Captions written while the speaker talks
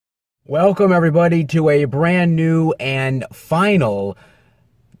Welcome everybody to a brand new and final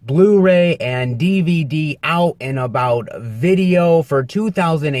Blu-ray and DVD out and about video for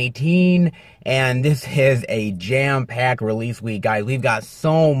 2018, and this is a jam-packed release week, guys. We've got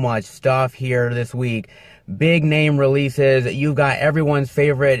so much stuff here this week. Big name releases. You've got everyone's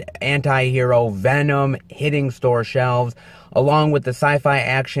favorite anti-hero Venom hitting store shelves, along with the sci-fi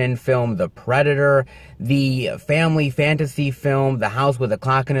action film The Predator, the family fantasy film The House with a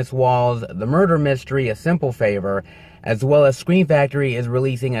Clock in Its Walls, the murder mystery A Simple Favor, as well as Scream Factory is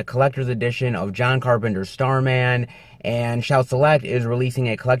releasing a collector's edition of John Carpenter's Starman, and Shout Select is releasing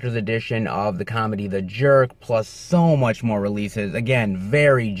a collector's edition of the comedy The Jerk, plus so much more releases. Again,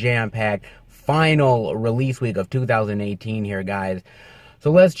 very jam-packed final release week of 2018 here, guys. So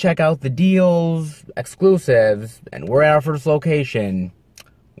let's check out the deals, exclusives, and we're at our first location,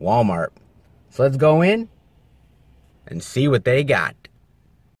 Walmart. So let's go in and see what they got.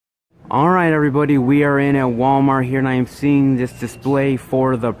 Alright everybody, we are in at Walmart here, and I am seeing this display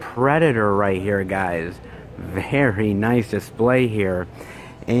for The Predator right here, guys. Very nice display here.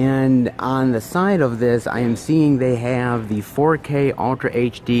 And on the side of this, I am seeing they have the 4K Ultra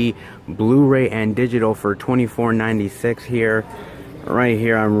HD Blu-ray and digital for $24.96 here. Right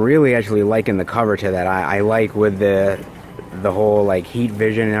here, I'm really actually liking the cover to that. I like with the whole like heat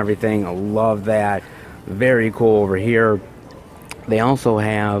vision and everything. I love that. Very cool over here. They also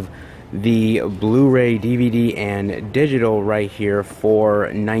have the Blu-ray, DVD, and digital right here for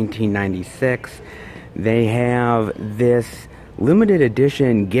 $19.96. They have this limited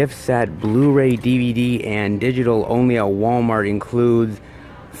edition gift set Blu-ray, DVD, and digital only at Walmart. Includes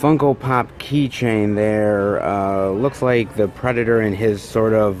Funko Pop keychain there. Looks like the Predator in his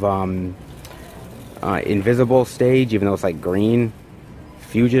sort of invisible stage, even though it's like green.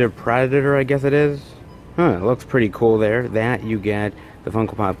 Fugitive Predator, I guess it is. Huh, it looks pretty cool there. That you get the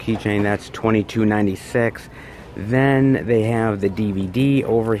Funko Pop keychain. That's $22.96. Then they have the DVD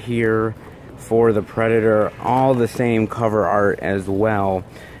over here for the Predator, all the same cover art as well,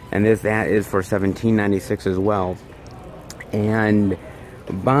 and that is for $17.96 as well. And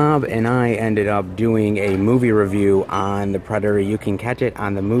Bob and I ended up doing a movie review on the Predator. You can catch it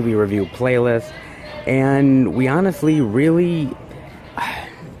on the movie review playlist, and we honestly really,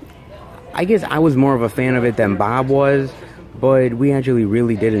 I guess I was more of a fan of it than Bob was, but we actually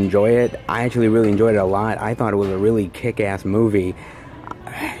really did enjoy it. I actually really enjoyed it a lot. I thought it was a really kick-ass movie.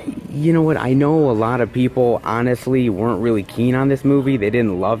 You know what, I know a lot of people honestly weren't really keen on this movie. They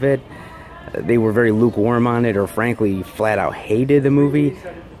didn't love it. They were very lukewarm on it, or frankly flat out hated the movie.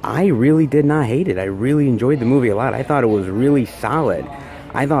 I really did not hate it. I really enjoyed the movie a lot. I thought it was really solid.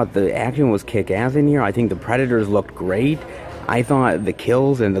 I thought the action was kick-ass in here. I think the Predators looked great. I thought the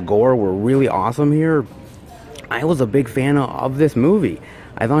kills and the gore were really awesome here. I was a big fan of this movie.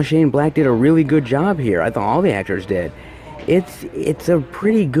 I thought Shane Black did a really good job here. I thought all the actors did. It's a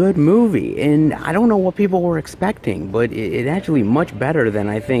pretty good movie, and I don't know what people were expecting, but it's actually much better than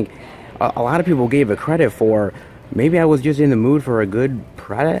I think a lot of people gave it credit for. Maybe I was just in the mood for a good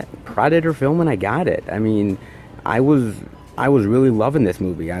Predator film, and I got it. I mean, I was really loving this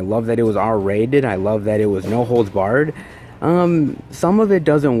movie. I love that it was R-rated. I love that it was no holds barred. Some of it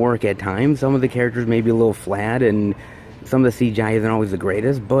doesn't work at times. Some of the characters may be a little flat, and some of the CGI isn't always the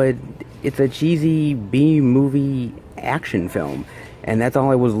greatest, but it's a cheesy B-movie action film, and that's all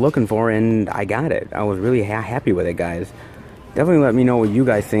I was looking for, and I got it. I was really happy with it, guys. Definitely let me know what you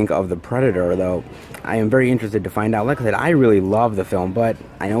guys think of The Predator, though. I am very interested to find out. Like I said, I really love the film, but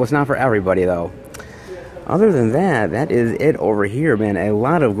I know it's not for everybody, though. Other than that, that is it over here, man. A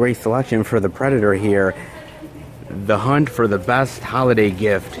lot of great selection for The Predator here. The hunt for the best holiday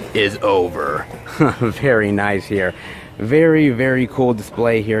gift is over. Very nice here. Very, very cool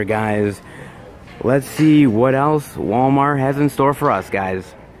display here, guys. Let's see what else Walmart has in store for us,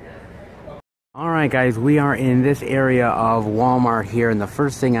 guys. Alright, guys, we are in this area of Walmart here, and the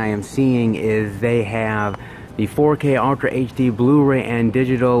first thing I am seeing is they have the 4K Ultra HD Blu-ray and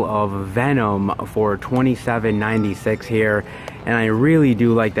digital of Venom for $27.96 here. And I really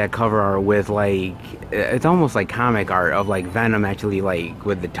do like that cover art with, like, it's almost like comic art of, like, Venom actually, like,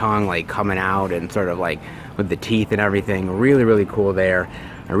 with the tongue, like, coming out and sort of, like, with the teeth and everything. Really, really cool there.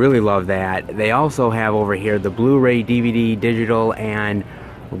 I really love that. They also have over here the Blu-ray, DVD, digital, and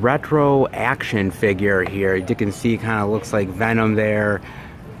retro action figure here. You can see kind of looks like Venom there.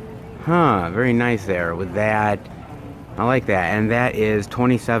 Huh, very nice there with that. I like that. And that is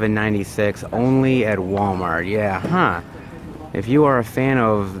 $27.96 only at Walmart. Yeah, huh. If you are a fan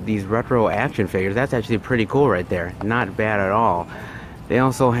of these retro action figures, that's actually pretty cool right there. Not bad at all. They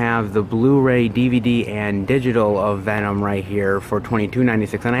also have the Blu-ray, DVD, and digital of Venom right here for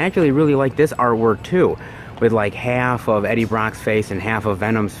 $22.96. And I actually really like this artwork too, with like half of Eddie Brock's face and half of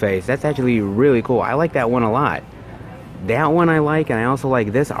Venom's face. That's actually really cool. I like that one a lot. That one I like, and I also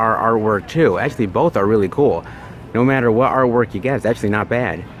like this artwork too. Actually, both are really cool. No matter what artwork you get, it's actually not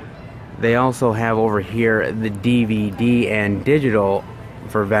bad. They also have over here the DVD and digital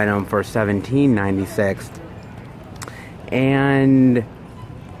for Venom for $17.96. And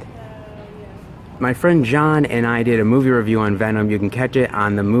my friend John and I did a movie review on Venom. You can catch it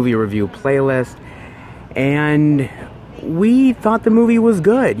on the movie review playlist. And we thought the movie was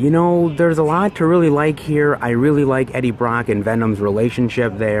good. You know, there's a lot to really like here. I really like Eddie Brock and Venom's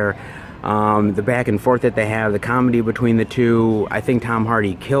relationship there. The back and forth that they have, the comedy between the two. I think Tom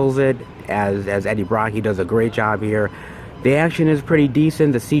Hardy kills it as Eddie Brock. He does a great job here. The action is pretty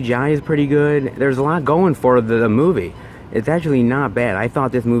decent. The CGI is pretty good. There's a lot going for the movie. It's actually not bad. I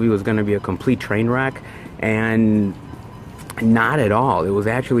thought this movie was going to be a complete train wreck, and not at all. It was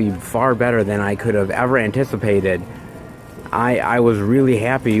actually far better than I could have ever anticipated. I was really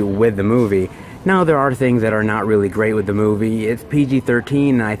happy with the movie. Now, there are things that are not really great with the movie. It's PG-13,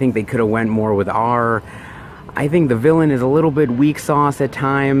 and I think they could have went more with R. I think the villain is a little bit weak sauce at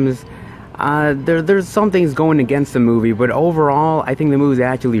times. There's some things going against the movie, but overall, I think the movie's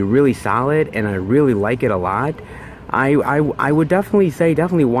actually really solid, and I really like it a lot. I would definitely say,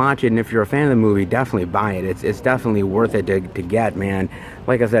 definitely watch it, and if you're a fan of the movie, definitely buy it. It's definitely worth it to get, man.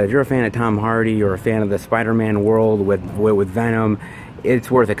 Like I said, if you're a fan of Tom Hardy or a fan of the Spider-Man world with Venom, it's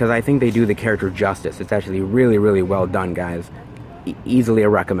worth it, because I think they do the character justice. It's actually really, really well done, guys. Easily a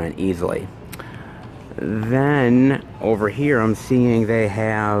recommend, easily. Then, over here, I'm seeing they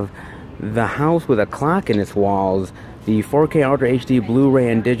have The House with a Clock in Its Walls, the 4K Ultra HD Blu-ray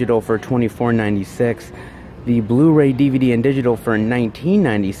and digital for $24.96. The Blu-ray, DVD, and digital for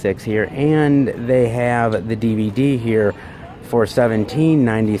 $19.96 here, and they have the DVD here for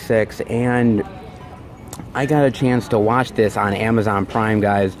 $17.96. And I got a chance to watch this on Amazon Prime,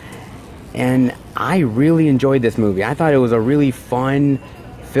 guys, and I really enjoyed this movie. I thought it was a really fun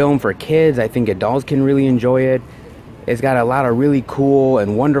film for kids. I think adults can really enjoy it. It's got a lot of really cool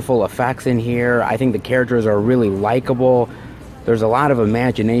and wonderful effects in here. I think the characters are really likable. There's a lot of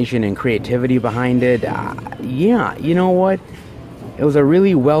imagination and creativity behind it. Yeah, you know what? It was a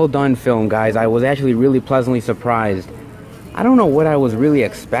really well done film, guys. I was actually really pleasantly surprised. I don't know what I was really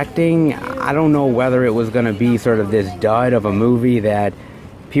expecting. I don't know whether it was going to be sort of this dud of a movie that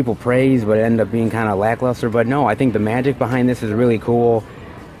people praise but ended up being kind of lackluster. But no, I think the magic behind this is really cool.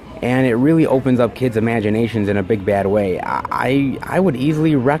 And it really opens up kids' imaginations in a big bad way. I would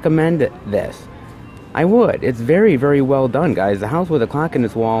easily recommend this. I would. It's very, very well done, guys. The House with a Clock in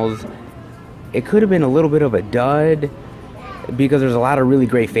Its Walls, it could have been a little bit of a dud because there's a lot of really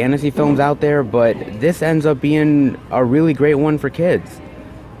great fantasy films out there, but this ends up being a really great one for kids.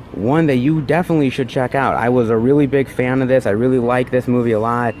 One that you definitely should check out. I was a really big fan of this. I really like this movie a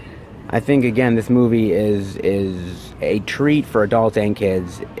lot. I think, again, this movie is a treat for adults and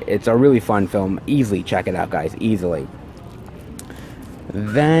kids. It's a really fun film. Easily check it out, guys. Easily.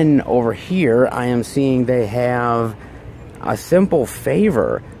 Then over here, I am seeing they have A Simple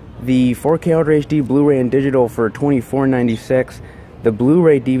Favor, the 4K Ultra HD Blu-ray and digital for $24.96, the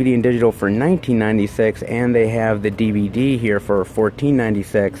Blu-ray, DVD, and digital for $19.96, and they have the DVD here for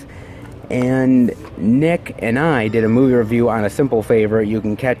 $14.96. And Nick and I did a movie review on A Simple Favor. You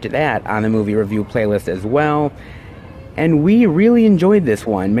can catch that on the movie review playlist as well. And we really enjoyed this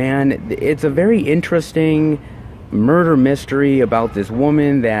one, man. It's a very interesting murder mystery about this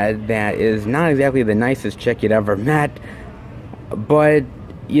woman that is not exactly the nicest chick you'd ever met, but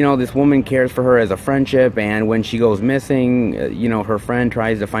you know, this woman cares for her as a friendship, and when she goes missing, you know, her friend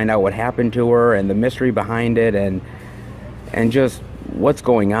tries to find out what happened to her and the mystery behind it, and just what's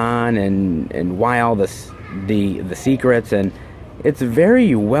going on, and why all this the secrets. And it's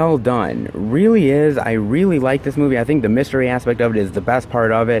very well done, really is. I really like this movie. I think the mystery aspect of it is the best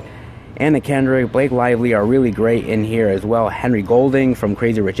part of it. Anna Kendrick, Blake Lively are really great in here as well. Henry Golding from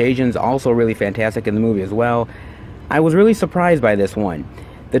Crazy Rich Asians, also really fantastic in the movie as well. I was really surprised by this one.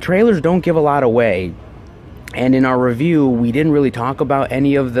 The trailers don't give a lot away, and in our review, we didn't really talk about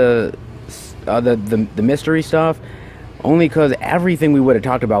any of the mystery stuff, only because everything we would have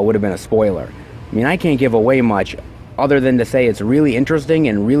talked about would have been a spoiler. I mean, I can't give away much other than to say it's really interesting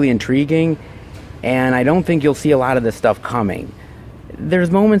and really intriguing, and I don't think you'll see a lot of this stuff coming.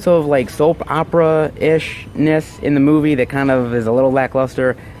 There's moments of like soap opera-ishness in the movie that kind of is a little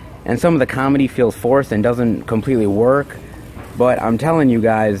lackluster, and some of the comedy feels forced and doesn't completely work. But I'm telling you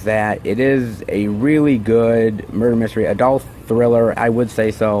guys that it is a really good murder mystery, adult thriller, I would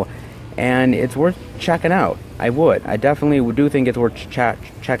say so. And it's worth checking out. I definitely do think it's worth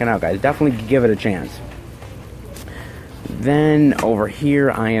checking out, guys. Definitely give it a chance. Then over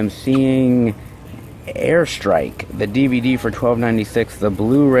here I am seeing Airstrike, the DVD for $12.96, the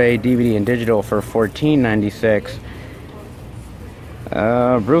Blu-ray, DVD, and digital for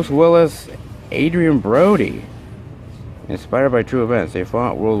 $14.96. Bruce Willis, Adrian Brody. Inspired by true events, they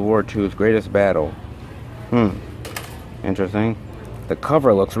fought World War II's greatest battle. Interesting. The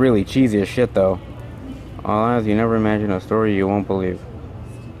cover looks really cheesy as shit, though. All eyes, you never imagine a story you won't believe.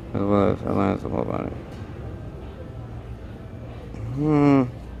 As well as Atlantis about it.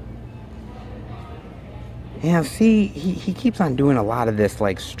 Yeah, see, he keeps on doing a lot of this,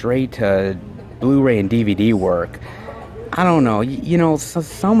 like, straight to Blu-ray and DVD work. I don't know, you know,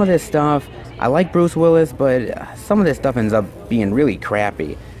 some of this stuff, I like Bruce Willis, but some of this stuff ends up being really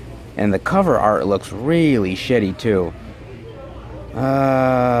crappy. And the cover art looks really shitty, too.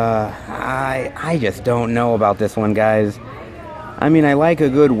 I just don't know about this one, guys. I mean, I like a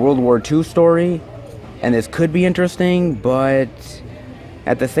good World War II story, and this could be interesting, but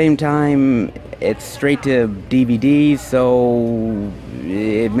at the same time, it's straight to DVD, so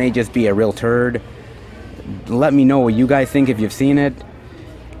it may just be a real turd. Let me know what you guys think if you've seen it.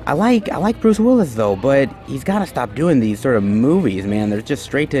 I like Bruce Willis, though, but he's got to stop doing these sort of movies, man. They're just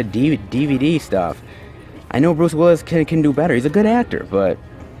straight to DVD stuff. I know Bruce Willis can do better. He's a good actor, but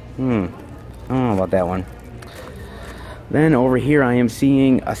I don't know about that one. Then over here I am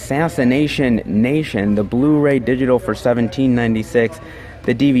seeing Assassination Nation, the Blu-ray digital for $17.96,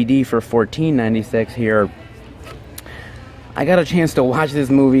 the DVD for $14.96 here. I got a chance to watch this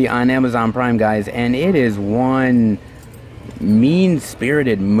movie on Amazon Prime, guys, and it is one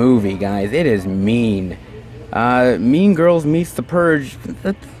mean-spirited movie, guys. It is mean. Mean Girls meets The Purge.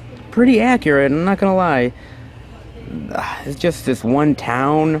 That's pretty accurate, I'm not gonna lie. It's just this one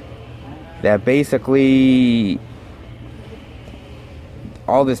town that basically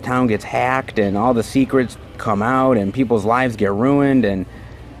all this town gets hacked and all the secrets come out and people's lives get ruined and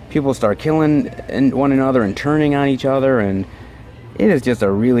people start killing one another and turning on each other, and it is just a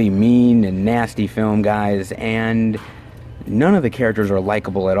really mean and nasty film, guys, and none of the characters are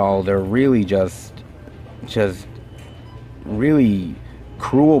likable at all. They're really just really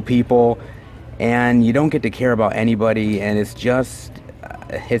cruel people, and you don't get to care about anybody, and it's just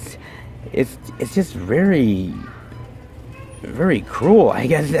it's just very cruel. I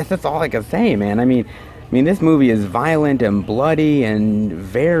guess that's all I can say, man. I mean this movie is violent and bloody and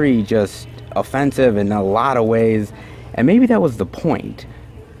very just offensive in a lot of ways, and maybe that was the point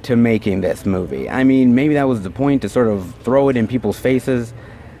to making this movie. I mean, maybe that was the point, to sort of throw it in people's faces.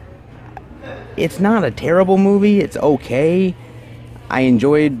 It's not a terrible movie. It's okay. I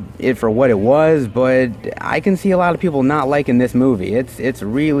enjoyed it for what it was, but I can see a lot of people not liking this movie. It's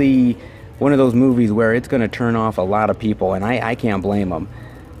really one of those movies where it's going to turn off a lot of people, and I can't blame them.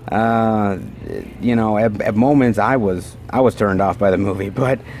 You know, at moments I was turned off by the movie,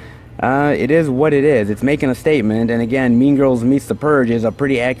 but it is what it is. It's making a statement, and again, Mean Girls Meets The Purge is a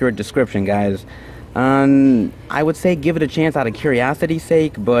pretty accurate description, guys. I would say give it a chance out of curiosity's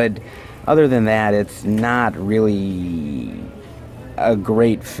sake, but other than that, it's not really a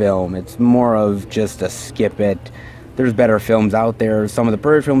great film. It's more of just a skip it. There's better films out there. Some of the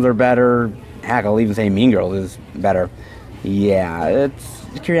Purge films are better. Heck, I'll even say Mean Girls is better. Yeah, it's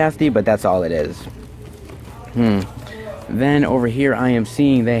curiosity, but that's all it is. Then over here I am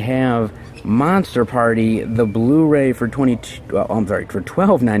seeing they have Monster Party, the Blu-ray for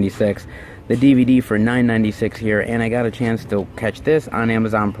 $12.96, the DVD for $9.96 here, and I got a chance to catch this on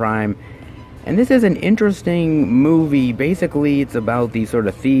Amazon Prime. And this is an interesting movie. Basically, it's about these sort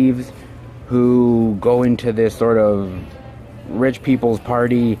of thieves who go into this sort of rich people's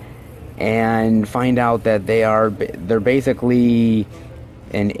party and find out that they're basically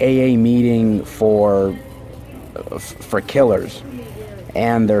an AA meeting for killers,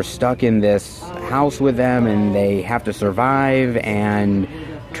 and they're stuck in this house with them, and they have to survive and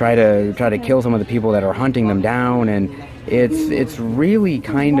try to kill some of the people that are hunting them down. And it's really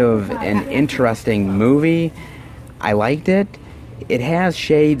kind of an interesting movie. I liked it. It has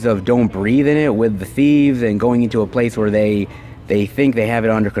shades of Don't Breathe in it, with the thieves and going into a place where they think they have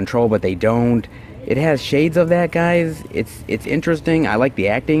it under control, but they don't. It has shades of that, guys. It's interesting. I like the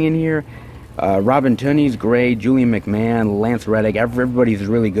acting in here. Robin Tunney's great. Julian McMahon, Lance Reddick, everybody's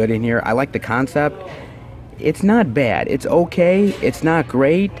really good in here. I like the concept. It's not bad. It's okay. It's not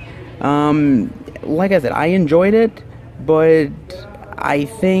great. Like I said, I enjoyed it, but I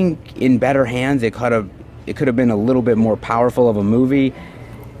think in better hands it could have been a little bit more powerful of a movie.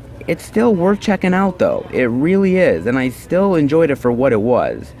 It's still worth checking out, though. It really is, and I still enjoyed it for what it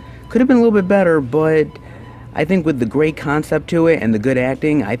was. Could have been a little bit better, but I think with the great concept to it and the good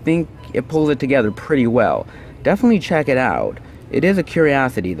acting, I think it pulls it together pretty well. Definitely check it out. It is a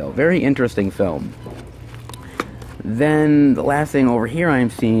curiosity, though. Very interesting film. Then the last thing over here I'm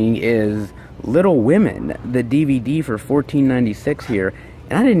seeing is Little Women, the DVD for $14.96 here.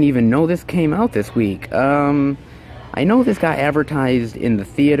 And I didn't even know this came out this week. I know this got advertised in the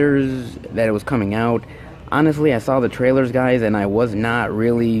theaters that it was coming out. Honestly, I saw the trailers, guys, and I was not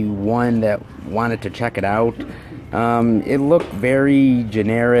really one that wanted to check it out. It looked very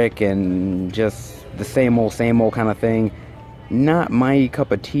generic and just the same old kind of thing. Not my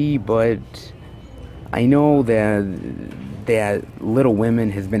cup of tea, but I know that Little Women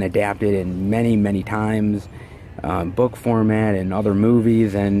has been adapted in many times, book format and other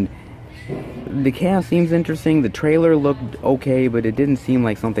movies, and the cast seems interesting. The trailer looked okay, but it didn't seem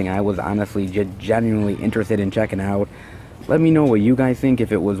like something I was honestly genuinely interested in checking out. Let me know what you guys think,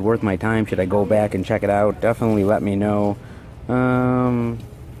 if it was worth my time. Should I go back and check it out? Definitely let me know.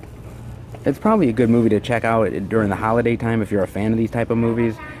 It's probably a good movie to check out during the holiday time if you're a fan of these type of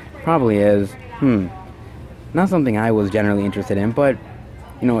movies. Probably is. Not something I was generally interested in, but,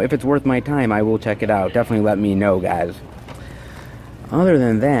 you know, if it's worth my time, I will check it out. Definitely let me know, guys. Other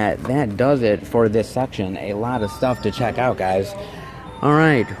than that, that does it for this section. A lot of stuff to check out, guys.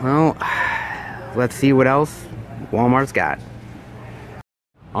 Alright, well, let's see what else Walmart's got.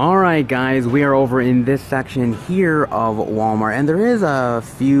 Alright, guys, we are over in this section here of Walmart, and there is a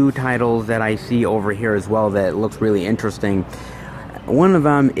few titles that I see over here as well that looks really interesting. One of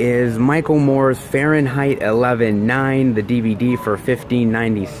them is Michael Moore's Fahrenheit 11/9, the DVD for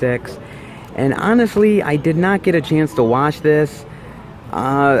 $15.96. And honestly, I did not get a chance to watch this.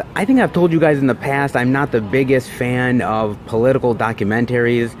 I think I've told you guys in the past, I'm not the biggest fan of political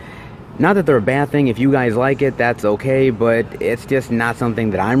documentaries. Not that they're a bad thing. If you guys like it, that's okay, but it's just not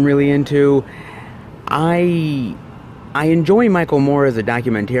something that I'm really into. I enjoy Michael Moore as a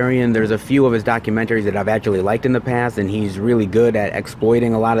documentarian. There's a few of his documentaries that I've actually liked in the past, and he's really good at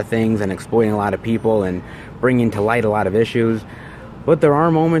exploiting a lot of things and exploiting a lot of people and bringing to light a lot of issues. But there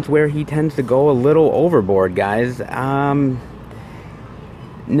are moments where he tends to go a little overboard, guys.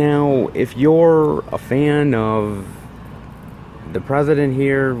 Now, if you're a fan of the president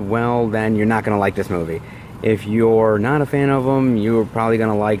here, well, then you're not going to like this movie. If you're not a fan of him, you're probably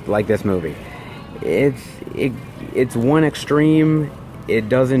going to like this movie. It's one extreme. It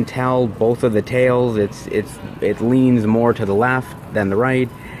doesn't tell both of the tales. It leans more to the left than the right.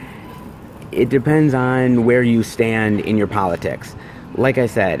 It depends on where you stand in your politics. Like I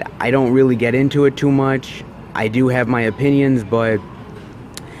said, I don't really get into it too much. I do have my opinions, but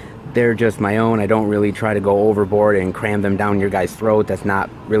they're just my own. I don't really try to go overboard and cram them down your guys' throat. That's not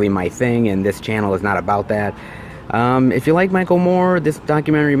really my thing, and this channel is not about that. If you like Michael Moore, this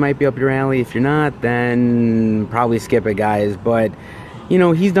documentary might be up your alley. If you're not, then probably skip it, guys. But, you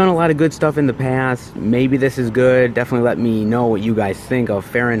know, he's done a lot of good stuff in the past. Maybe this is good. Definitely let me know what you guys think of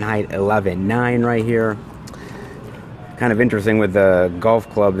Fahrenheit 11/9 right here. Kind of interesting with the golf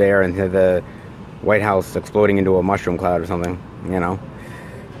club there and the White House exploding into a mushroom cloud or something, you know.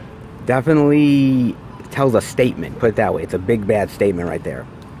 Definitely tells a statement, put it that way. It's a big bad statement right there.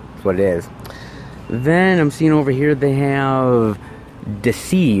 That's what it is. Then I'm seeing over here they have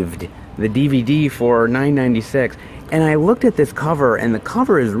Deceived, the DVD for $9.96. And I looked at this cover, and the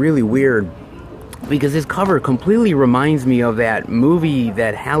cover is really weird because this cover completely reminds me of that movie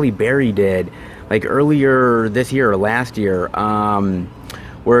that Halle Berry did like earlier this year or last year,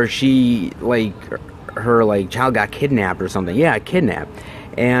 where she, like, her like child got kidnapped or something. Yeah, kidnapped.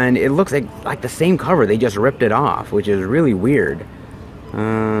 And it looks like the same cover. They just ripped it off, which is really weird.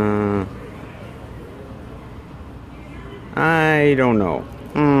 I don't know.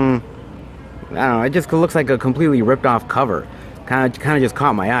 I don't know. It just looks like a completely ripped off cover. Kind of just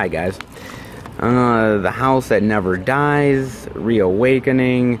caught my eye, guys. The House That Never Dies,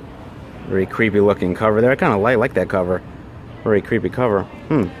 Reawakening. Very creepy looking cover there. I kind of like that cover. Very creepy cover.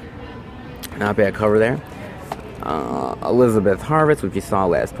 Not bad cover there. Elizabeth Harvest, which you saw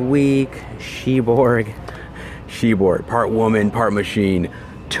last week. Sheborg, part woman, part machine.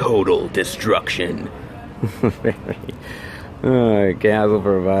 Total destruction. Gas will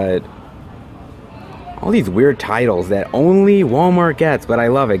provide. All these weird titles that only Walmart gets, but I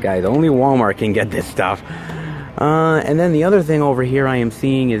love it, guys. Only Walmart can get this stuff. And then the other thing over here I am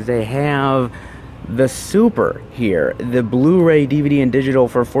seeing is they have the Super here, the Blu-ray, DVD, and digital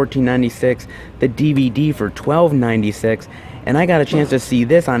for $14.96, the DVD for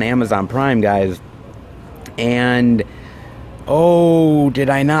Oh, did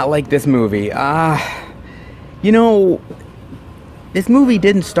I not like this movie? You know, this movie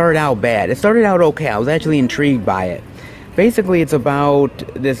didn't start out bad. It started out okay. I was actually intrigued by it. Basically, it's about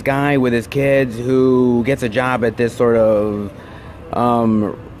this guy with his kids who gets a job at this sort of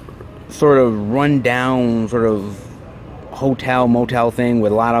run down sort of hotel motel thing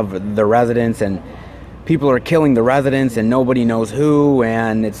with a lot of the residents, and people are killing the residents and nobody knows who,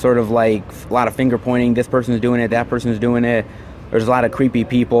 and it's sort of like a lot of finger pointing. This person's doing it, that person's doing it. There's a lot of creepy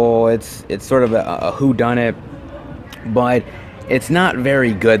people. It's sort of a whodunit, but it's not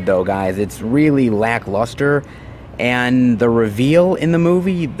very good though, guys. It's really lackluster. And the reveal in the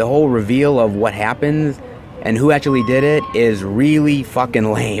movie, the whole reveal of what happens and who actually did it, is really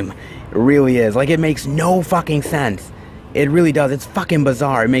fucking lame. It really is. Like, it makes no fucking sense. It really does. It's fucking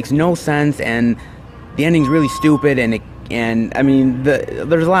bizarre. It makes no sense, and the ending's really stupid, and I mean,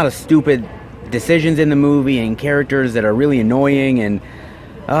 there's a lot of stupid decisions in the movie and characters that are really annoying, and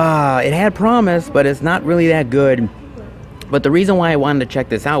it had promise, but it's not really that good. But the reason why I wanted to check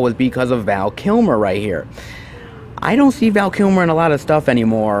this out was because of Val Kilmer right here. I don't see Val Kilmer in a lot of stuff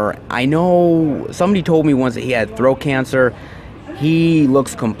anymore. I know somebody told me once that he had throat cancer. He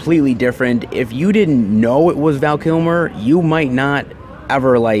looks completely different. If you didn't know it was Val Kilmer, you might not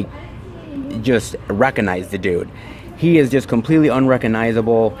ever, like, just recognize the dude. He is just completely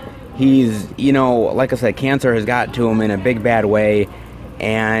unrecognizable. He's, you know, like I said, cancer has got to him in a big bad way.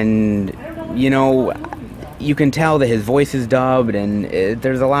 And, you know, you can tell that his voice is dubbed, and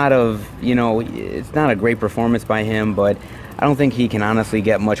there's a lot of, you know, it's not a great performance by him, but I don't think he can honestly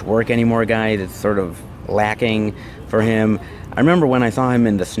get much work anymore, guys. It's sort of lacking for him. I remember when I saw him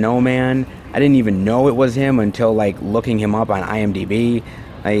in The Snowman, I didn't even know it was him until, like, looking him up on IMDb.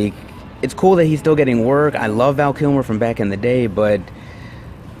 Like, it's cool that he's still getting work. I love Val Kilmer from back in the day, but,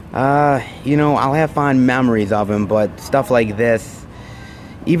 you know, I'll have fond memories of him, but stuff like this,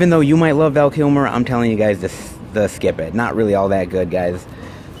 even though you might love Val Kilmer, I'm telling you guys to skip it. Not really all that good, guys.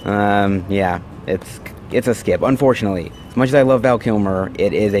 Yeah, it's a skip, unfortunately. As much as I love Val Kilmer,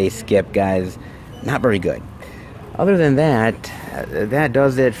 it is a skip, guys. Not very good. Other than that, that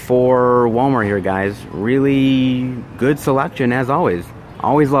does it for Walmart here, guys. Really good selection, as always.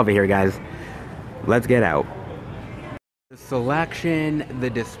 Always love it here, guys. Let's get out. The selection, the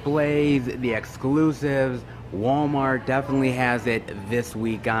displays, the exclusives, Walmart definitely has it this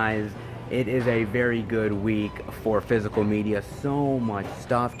week, guys. It is a very good week for physical media. So much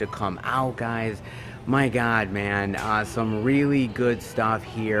stuff to come out, guys. My God, man. Some really good stuff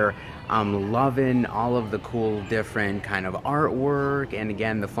here. I'm loving all of the cool different kind of artwork, and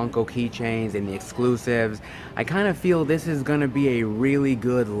again, the Funko keychains and the exclusives. I kind of feel this is going to be a really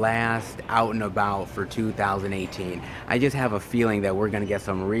good last out and about for 2018. I just have a feeling that we're going to get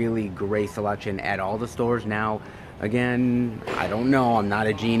some really great selection at all the stores. Now, again, I don't know. I'm not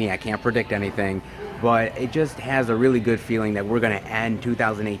a genie. I can't predict anything. But it just has a really good feeling that we're going to end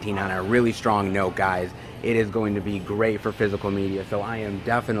 2018 on a really strong note, guys. It is going to be great for physical media, so I am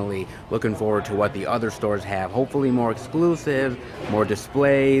definitely looking forward to what the other stores have. Hopefully more exclusives, more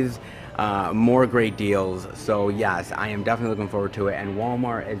displays, more great deals. So yes, I am definitely looking forward to it, and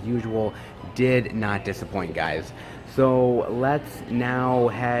Walmart, as usual, did not disappoint, guys. So let's now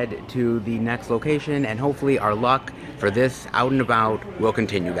head to the next location, and hopefully our luck for this out and about will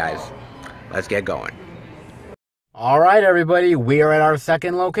continue, guys. Let's get going. All right, everybody, we are at our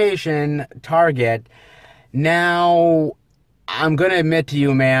second location, Target. Now, I'm going to admit to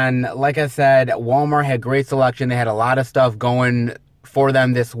you, man, like I said, Walmart had great selection. They had a lot of stuff going for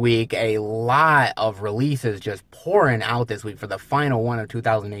them this week. A lot of releases just pouring out this week for the final one of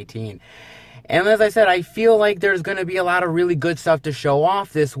 2018. And as I said, I feel like there's going to be a lot of really good stuff to show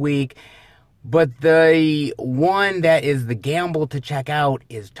off this week. But the one that is the gamble to check out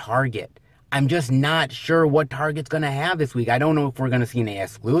is Target. I'm just not sure what Target's going to have this week. I don't know if we're going to see any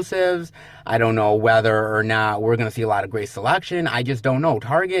exclusives. I don't know whether or not we're going to see a lot of great selection. I just don't know.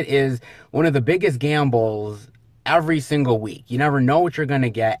 Target is one of the biggest gambles every single week. You never know what you're going to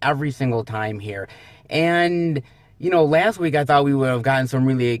get every single time here. And, you know, last week I thought we would have gotten some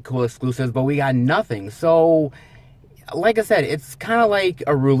really cool exclusives, but we got nothing. So, like I said, it's kind of like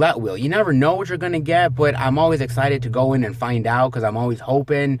a roulette wheel. You never know what you're going to get, but I'm always excited to go in and find out because I'm always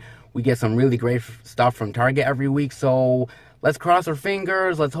hoping we get some really great stuff from Target every week. So let's cross our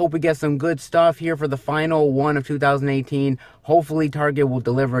fingers. Let's hope we get some good stuff here for the final one of 2018. Hopefully Target will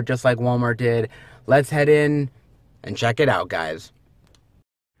deliver just like Walmart did. Let's head in and check it out, guys.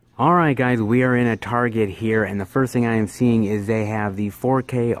 Alright, guys, we are in a Target here, and the first thing I am seeing is they have the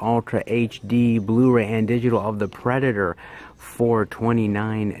 4K Ultra HD Blu-ray and digital of The Predator for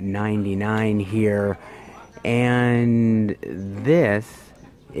 $29.99 here. And this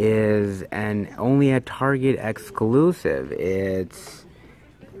is only a Target exclusive. It's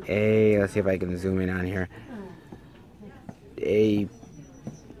let's see if I can zoom in on here, a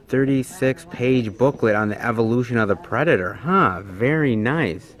 36-page booklet on the evolution of the Predator. Very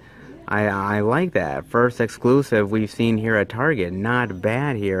nice. I like that. First exclusive we've seen here at Target. Not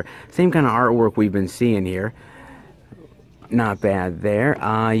bad here. Same kind of artwork we've been seeing here. Not bad there.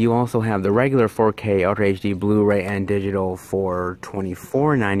 You also have the regular 4K Ultra HD Blu-ray and digital for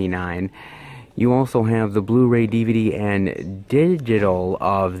 $24.99. You also have the Blu-ray, DVD, and digital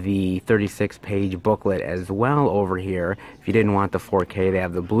of the 36-page booklet as well over here. If you didn't want the 4K, they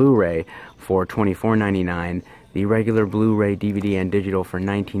have the Blu-ray for $24.99. The regular Blu-ray, DVD, and digital for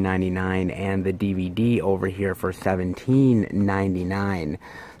 $19.99, and the DVD over here for $17.99.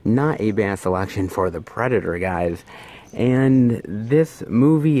 Not a bad selection for the Predator, guys. And this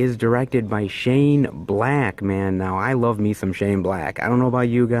movie is directed by Shane Black, man. Now, I love me some Shane Black. I don't know about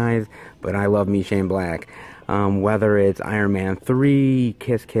you guys, but I love me Shane Black. Whether it's Iron Man 3,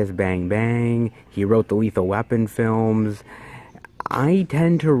 Kiss Kiss Bang Bang, he wrote the Lethal Weapon films. I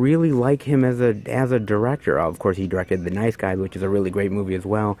tend to really like him as a director. Of course, he directed The Nice Guys, which is a really great movie as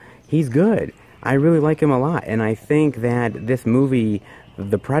well. He's good. I really like him a lot, and I think that this movie,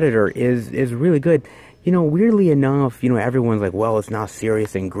 The Predator, is really good. You know, weirdly enough, you know, everyone's like, well, it's not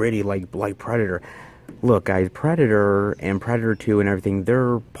serious and gritty like Predator. Look, guys, Predator and Predator 2 and everything,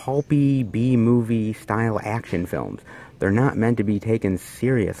 they're pulpy B-movie style action films. They're not meant to be taken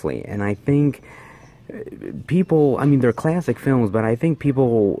seriously, and I think people, I mean, they're classic films, but I think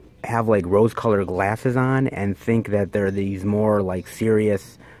people have like rose-colored glasses on and think that they're these more like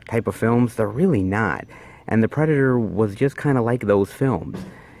serious type of films. They're really not. And The Predator was just kind of like those films.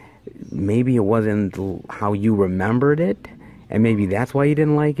 Maybe it wasn't how you remembered it, and maybe that's why you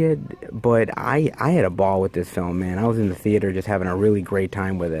didn't like it, but I had a ball with this film, man. I was in the theater just having a really great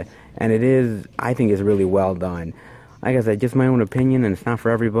time with it, and I think it's really well done. Like I said, just my own opinion, and it's not for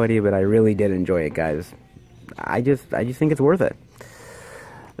everybody, but I really did enjoy it, guys. I just think it's worth it.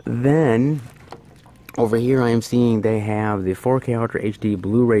 Then, over here I am seeing they have the 4K Ultra HD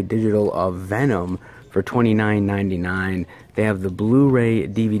Blu-ray digital of Venom for $29.99. They have the Blu-ray,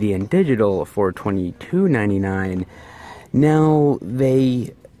 DVD, and digital for $22.99. Now,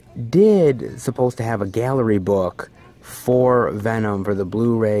 they supposed to have a gallery book for Venom for the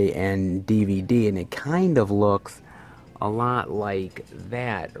Blu-ray and DVD, and it kind of looks a lot like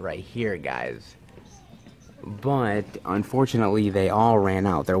that right here, guys. But, unfortunately, they all ran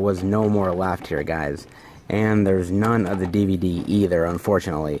out. There was no more left here, guys. And there's none of the DVD either,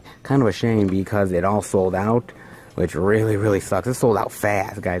 unfortunately. Kind of a shame because it all sold out, which really, really sucks. It sold out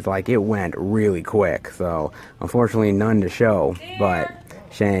fast, guys. Like, it went really quick. So, unfortunately, none to show, but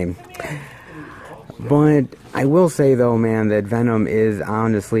shame. But I will say, though, man, that Venom is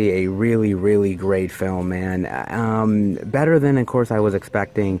honestly a really, really great film, man. Better than, of course, I was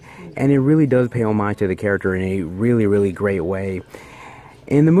expecting. And it really does pay homage to the character in a really, really great way.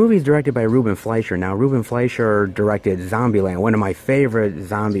 And the movie is directed by Ruben Fleischer. Now, Ruben Fleischer directed Zombieland, one of my favorite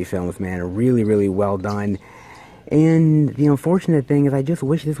zombie films, man. Really, really well done. And the unfortunate thing is I just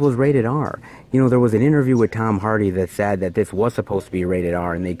wish this was rated R. You know, there was an interview with Tom Hardy that said that this was supposed to be rated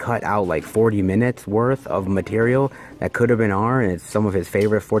R, and they cut out like 40 minutes worth of material that could have been R, and it's some of his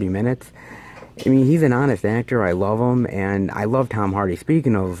favorite 40 minutes. I mean, he's an honest actor. I love him, and I love Tom Hardy.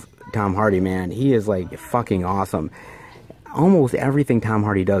 Speaking of Tom Hardy, man, he is like fucking awesome. Almost everything Tom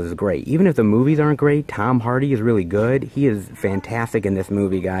Hardy does is great. Even if the movies aren't great, Tom Hardy is really good. He is fantastic in this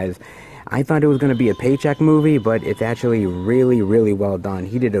movie, guys. I thought it was going to be a paycheck movie, but it's actually really, really well done.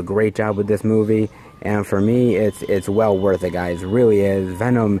 He did a great job with this movie, and for me, it's well worth it, guys. It really is.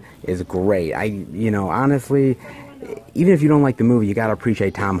 Venom is great. You know, honestly, even if you don't like the movie, you got to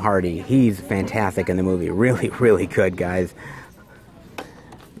appreciate Tom Hardy. He's fantastic in the movie. Really, really good, guys.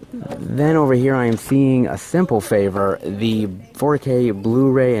 Then over here I am seeing a simple favor, the 4K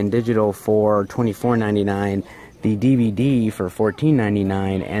Blu-ray and digital for $24.99, the DVD for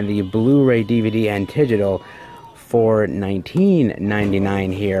 $14.99, and the Blu-ray, DVD, and digital for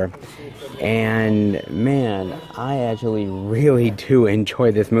 $19.99 here. And man, I actually really do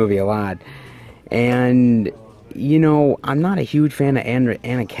enjoy this movie a lot. And you know, I'm not a huge fan of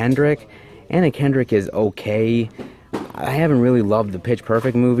Anna Kendrick. Anna Kendrick is okay. I haven't really loved the Pitch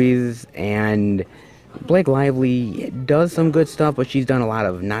Perfect movies, and Blake Lively does some good stuff, but she's done a lot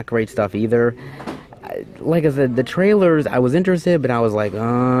of not great stuff either. Like I said, the trailers, I was interested, but I was like,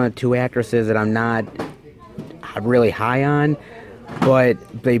 two actresses that I'm not really high on.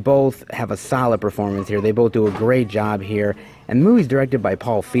 but they both have a solid performance here. They both do a great job here. And the movie's directed by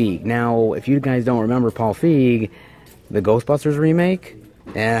Paul Feig. Now, if you guys don't remember Paul Feig, the Ghostbusters remake,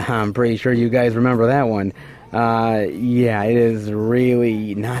 I'm pretty sure you guys remember that one. Yeah, it is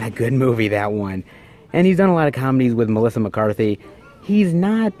really not a good movie, that one. And he's done a lot of comedies with Melissa McCarthy. He's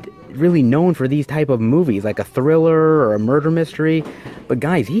not really known for these type of movies, like a thriller or a murder mystery. But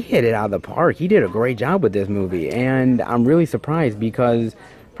guys, he hit it out of the park. He did a great job with this movie. And I'm really surprised because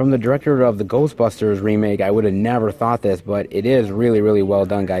from the director of the Ghostbusters remake, I would have never thought this, but it is really, really well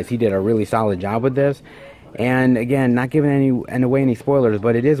done, guys. He did a really solid job with this. And again, not giving away any spoilers,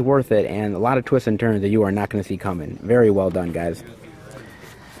 but it is worth it, and a lot of twists and turns that you are not going to see coming. Very well done, guys.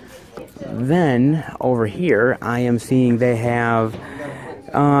 Then, over here, I am seeing they have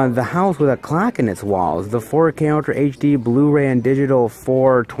the house with a clock in its walls. The 4K Ultra HD Blu-ray and digital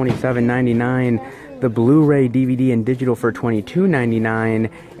for $27.99. The Blu-ray DVD and digital for $22.99.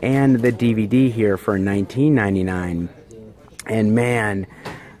 And the DVD here for $19.99. And man,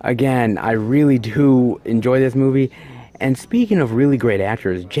 again, I really do enjoy this movie. And speaking of really great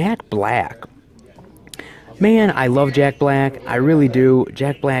actors, Jack Black. Man, I love Jack Black. I really do.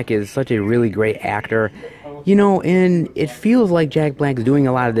 Jack Black is such a really great actor. You know, and it feels like Jack Black's doing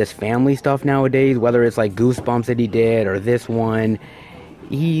a lot of this family stuff nowadays, whether it's like Goosebumps that he did or this one.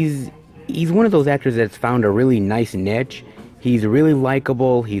 He's one of those actors that's found a really nice niche. He's really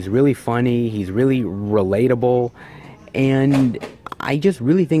likable, he's really funny, he's really relatable, and I just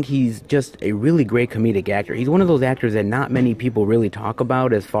really think he's just a really great comedic actor. He's one of those actors that not many people really talk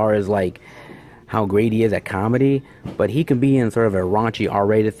about as far as like how great he is at comedy, but he can be in sort of a raunchy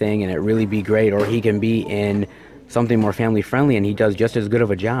R-rated thing and it really be great, or he can be in something more family friendly and he does just as good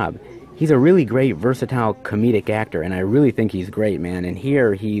of a job. He's a really great, versatile comedic actor, and I really think he's great, man. And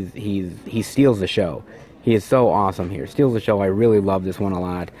here he steals the show. He is so awesome here. Steals the show. I really love this one a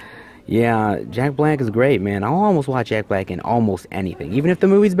lot. Yeah, Jack Black is great, man. I'll almost watch Jack Black in almost anything. Even if the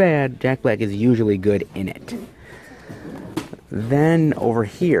movie's bad, Jack Black is usually good in it. Then over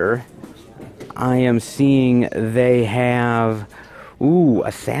here, I am seeing they have,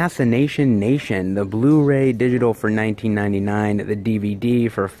 Assassination Nation. The Blu-ray digital for $19.99. The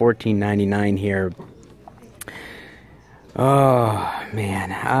DVD for $14.99 here. Oh,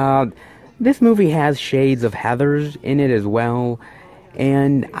 man. This movie has shades of Heathers in it as well,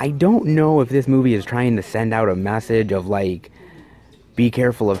 and I don't know if this movie is trying to send out a message of, like, be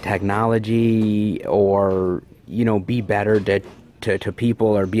careful of technology, or, you know, be better to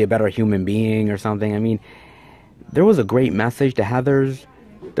people, or be a better human being or something. I mean, there was a great message to Heathers.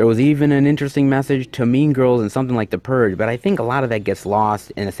 There was even an interesting message to Mean Girls and something like The Purge, but I think a lot of that gets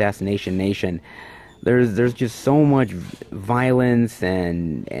lost in Assassination Nation. There's just so much violence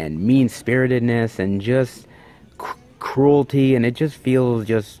and mean-spiritedness and just cruelty, and it just feels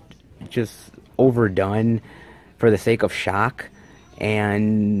just overdone for the sake of shock.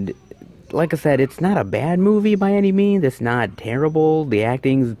 And like I said, it's not a bad movie by any means. It's not terrible. The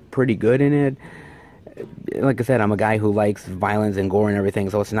acting's pretty good in it. Like I said, I'm a guy who likes violence and gore and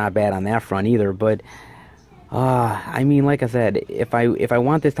everything, so it's not bad on that front either. But I mean, like I said, if I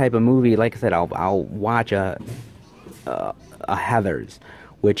want this type of movie, like I said, I'll watch a Heathers,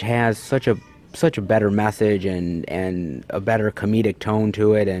 which has such a better message and a better comedic tone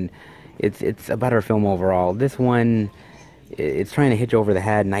to it, and it's a better film overall. This one, it's trying to hit you over the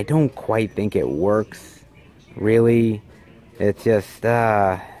head, and I don't quite think it works, really. It's just,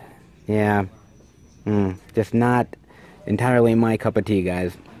 just not entirely my cup of tea,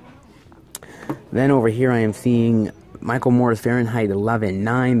 guys. Then over here I am seeing Michael Moore's Fahrenheit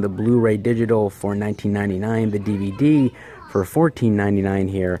 11.9, the Blu-ray digital for $19.99, the DVD for $14.99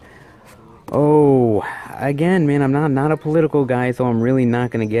 here. Oh, again, man, I'm not a political guy, so I'm really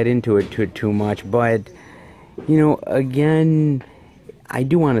not going to get into it too much, but, you know, again, I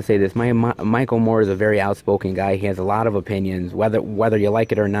do want to say this. Michael Moore is a very outspoken guy. He has a lot of opinions. Whether you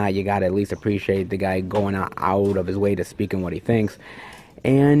like it or not, you got to at least appreciate the guy going out of his way to speak on what he thinks.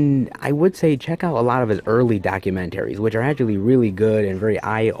 And I would say check out a lot of his early documentaries, which are actually really good and very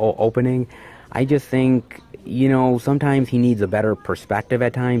eye-opening. I just think, you know, sometimes he needs a better perspective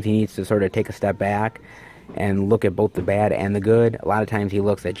at times. He needs to sort of take a step back and look at both the bad and the good. A lot of times he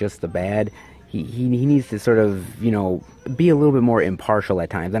looks at just the bad. He needs to sort of, you know, be a little bit more impartial at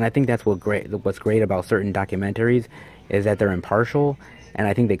times. And I think that's what's great about certain documentaries is that they're impartial, and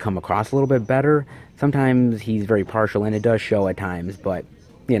I think they come across a little bit better. Sometimes he's very partial, and it does show at times, but,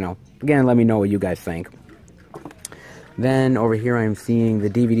 you know, again, let me know what you guys think. Then over here I'm seeing the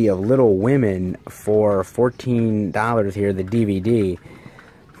DVD of Little Women for $14 here, the DVD.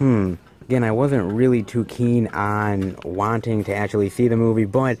 Again, I wasn't really too keen on wanting to actually see the movie,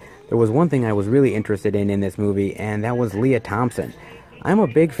 but there was one thing I was really interested in this movie, and that was Leah Thompson. I'm a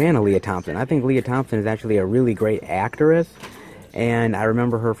big fan of Leah Thompson. I think Leah Thompson is actually a really great actress, and I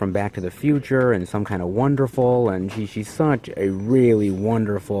remember her from Back to the Future and Some Kind of Wonderful, and she's such a really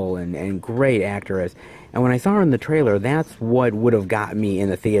wonderful and great actress. And when I saw her in the trailer, that's what would have got me in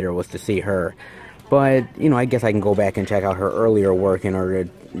the theater, was to see her. But, you know, I guess I can go back and check out her earlier work in order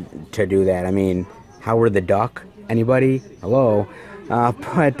to do that. I mean, Howard the Duck? Anybody? Hello?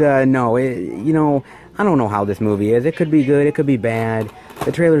 No, you know, I don't know how this movie is. It could be good, it could be bad.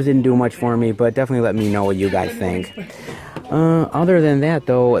 The trailers didn't do much for me, but definitely let me know what you guys think. Other than that,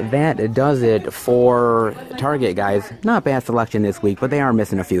 though, that does it for Target, guys. Not bad selection this week, but they are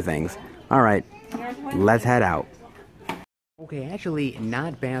missing a few things. Alright, let's head out. Okay, actually,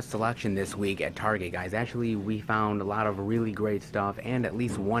 not bad selection this week at Target, guys. Actually, we found a lot of really great stuff and at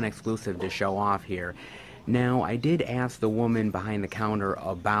least one exclusive to show off here. Now, I did ask the woman behind the counter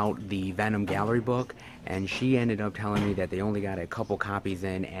about the Venom Gallery book, and she ended up telling me that they only got a couple copies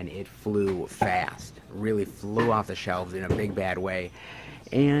in, and it flew fast. Really flew off the shelves in a big bad way.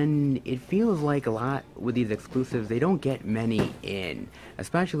 And it feels like a lot with these exclusives, they don't get many in,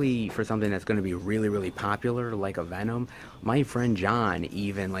 especially for something that's going to be really, really popular, like a Venom. My friend John,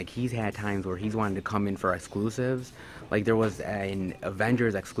 even, like, he's had times where he's wanted to come in for exclusives. Like, there was an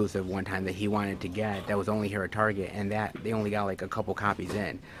Avengers exclusive one time that he wanted to get that was only here at Target, and that they only got like a couple copies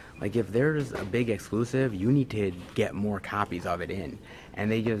in. Like, if there's a big exclusive, you need to get more copies of it in. And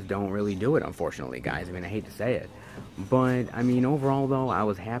they just don't really do it, unfortunately, guys. I mean, I hate to say it. But, I mean, overall, though, I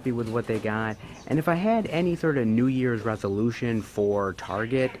was happy with what they got. And if I had any sort of New Year's resolution for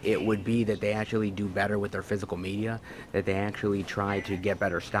Target, it would be that they actually do better with their physical media. That they actually try to get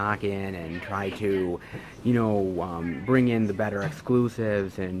better stock in and try to, you know, bring in the better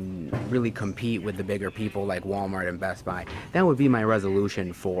exclusives and really compete with the bigger people like Walmart and Best Buy. That would be my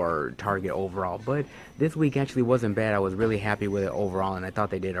resolution for Target overall. But this week actually wasn't bad. I was really happy with it overall, and I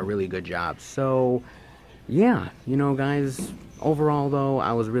thought they did a really good job. So, yeah, you know, guys, overall, though,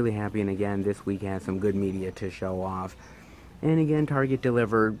 I was really happy, and again, this week had some good media to show off. And again, Target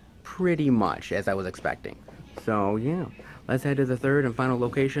delivered pretty much as I was expecting. So, yeah, let's head to the third and final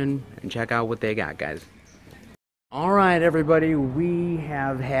location and check out what they got, guys. Alright, everybody, we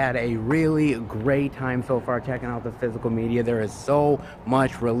have had a really great time so far checking out the physical media. There is so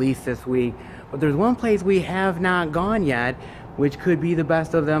much released this week, but there's one place we have not gone yet, which could be the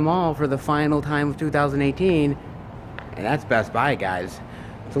best of them all for the final time of 2018, and that's Best Buy, guys.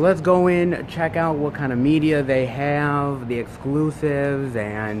 So let's go in, check out what kind of media they have, the exclusives,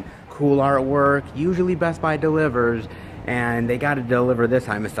 and cool artwork. Usually Best Buy delivers, and they got to deliver this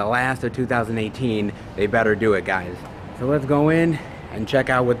time. It's the last of 2018. They better do it, guys. So let's go in and check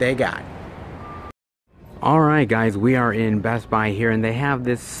out what they got. Alright, guys, we are in Best Buy here, and they have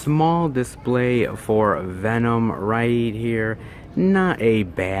this small display for Venom right here. Not a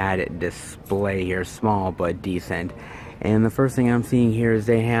bad display here, small but decent. And the first thing I'm seeing here is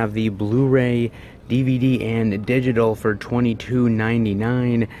they have the Blu-ray, DVD, and digital for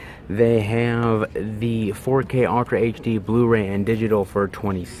 $22.99. They have the 4K Ultra HD Blu-ray and digital for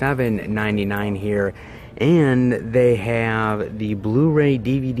 $27.99 here. And they have the Blu-ray,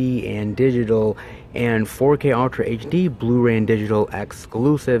 DVD, and digital and 4K Ultra HD Blu-ray and digital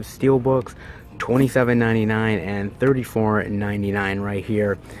exclusive steelbooks, $27.99 and $34.99 right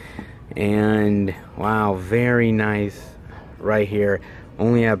here. And wow, very nice right here.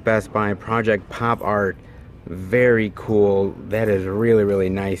 Only at Best Buy. Project Pop Art, very cool. That is really, really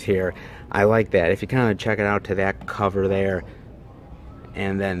nice here. I like that. If you kind of check it out to that cover there,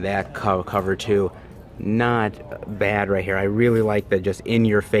 and then that cover too, not bad right here. I really like the just in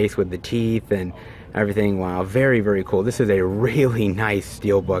your face with the teeth and everything. Wow, very, very cool. This is a really nice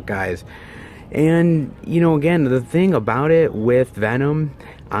steelbook, guys. And, you know, again, the thing about it with Venom,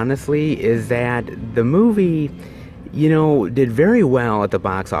 honestly, is that the movie, you know, did very well at the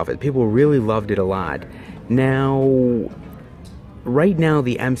box office. People really loved it a lot. Now, right now,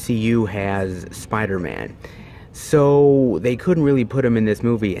 the MCU has Spider-Man. So they couldn't really put him in this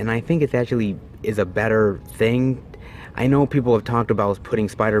movie, and I think it actually is a better thing. I know people have talked about putting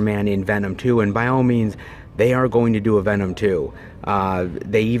Spider-Man in Venom 2, and by all means, they are going to do a Venom 2.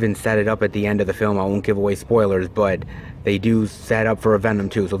 They even set it up at the end of the film. I won't give away spoilers, but they do set up for a Venom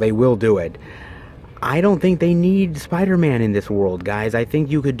 2, so they will do it. I don't think they need Spider-Man in this world, guys. I think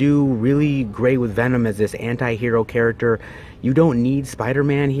you could do really great with Venom as this anti-hero character. You don't need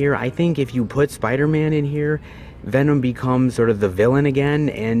Spider-Man here. I think if you put Spider-Man in here, Venom becomes sort of the villain again,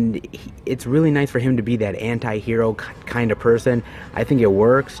 and it's really nice for him to be that anti-hero kind of person. I think it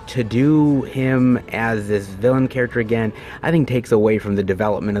works. To do him as this villain character again, I think takes away from the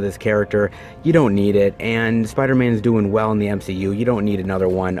development of this character. You don't need it, and Spider-Man's doing well in the MCU. You don't need another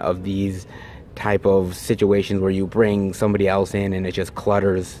one of these type of situations where you bring somebody else in and it just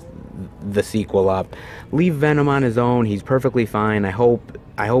clutters the sequel up. Leave Venom on his own. He's perfectly fine. I hope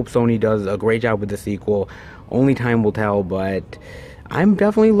Sony does a great job with the sequel. Only time will tell, but I'm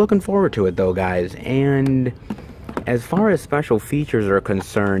definitely looking forward to it though, guys. And as far as special features are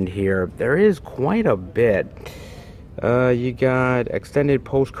concerned here, there is quite a bit. You got extended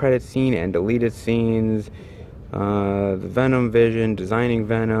post-credit scene and deleted scenes, the Venom Vision, designing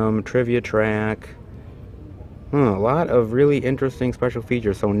Venom, trivia track. A lot of really interesting special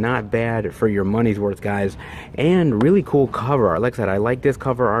features, so not bad for your money's worth, guys. And really cool cover art. Like I said, I like this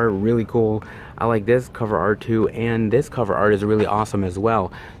cover art, really cool. I like this cover art too, and this cover art is really awesome as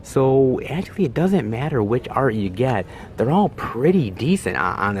well. So actually it doesn't matter which art you get. They're all pretty decent,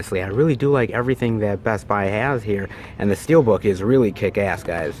 honestly. I really do like everything that Best Buy has here, and the Steelbook is really kick-ass,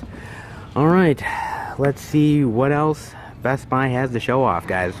 guys. Alright, let's see what else Best Buy has to show off,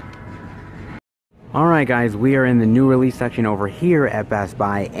 guys. Alright guys, we are in the new release section over here at Best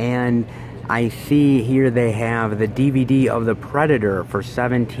Buy, and I see here they have the DVD of The Predator for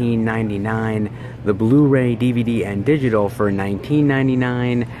 $17.99, the Blu-ray DVD and digital for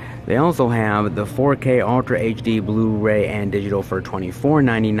 $19.99. They also have the 4K Ultra HD Blu-ray and digital for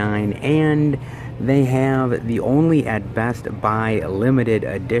 $24.99, and they have the only at Best Buy limited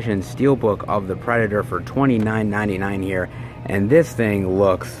edition Steelbook of The Predator for $29.99 here. And this thing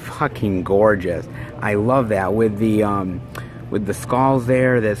looks fucking gorgeous. I love that with the skulls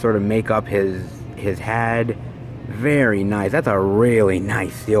there that sort of make up his head. Very nice. That's a really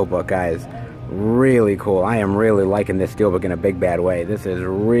nice Steelbook, guys. Really cool. I am really liking this Steelbook in a big bad way. This is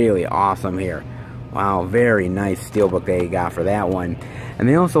really awesome here. Wow, very nice Steelbook they got for that one. And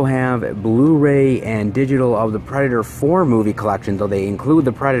they also have Blu-ray and digital of the Predator 4 movie collection, so they include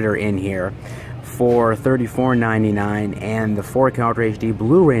the Predator in here, for $34.99, and the 4K Ultra HD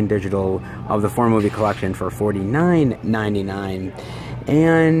Blu-ray and digital of the 4 movie collection for $49.99.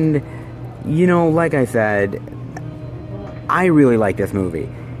 And, you know, like I said, I really like this movie.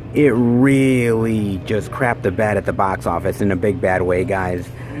 It really just crapped the bed at the box office in a big bad way, guys.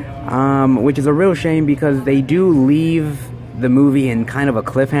 Which is a real shame because they do leave the movie in kind of a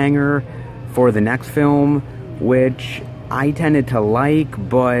cliffhanger for the next film, which I tended to like,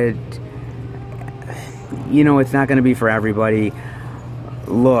 but you know, it's not going to be for everybody.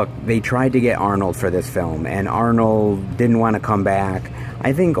 Look, they tried to get Arnold for this film, and Arnold didn't want to come back.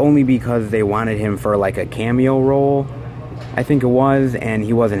 I think only because they wanted him for like a cameo role, I think it was, and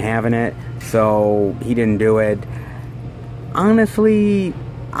he wasn't having it, so he didn't do it. Honestly,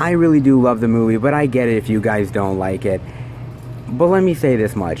 I really do love the movie, but I get it if you guys don't like it. But let me say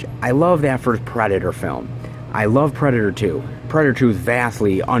this much. I love that first Predator film. I love Predator 2. Predator 2 is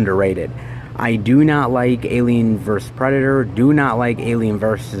vastly underrated. I do not like Alien vs. Predator, do not like Alien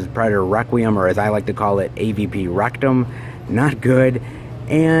vs. Predator Requiem, or as I like to call it, AVP Rectum. Not good.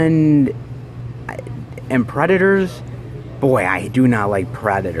 And Predators, boy, I do not like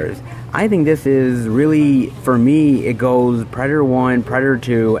Predators. I think this is really, for me, it goes Predator 1, Predator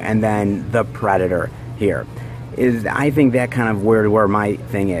 2, and then The Predator here. I think that kind of where my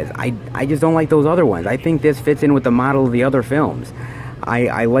thing is. I just don't like those other ones. I think this fits in with the model of the other films.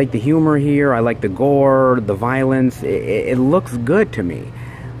 I like the humor here, I like the gore, the violence, it looks good to me.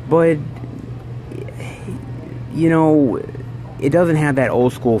 But, you know, it doesn't have that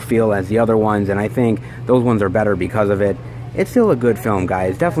old school feel as the other ones, and I think those ones are better because of it. It's still a good film,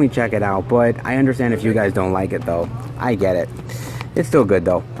 guys, definitely check it out, but I understand if you guys don't like it, though. I get it. It's still good,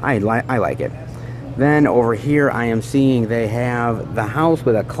 though. I like it. Then over here I am seeing they have The House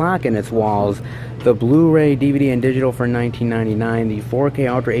with a Clock in Its Walls, the Blu-ray, DVD, and digital for $19.99, the 4K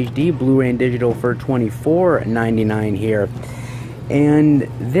Ultra HD Blu-ray and digital for $24.99 here. And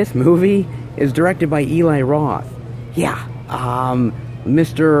this movie is directed by Eli Roth. Yeah,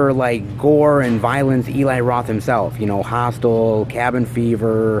 Mr. like gore and violence Eli Roth himself. You know, Hostel, Cabin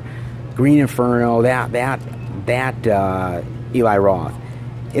Fever, Green Inferno, that Eli Roth.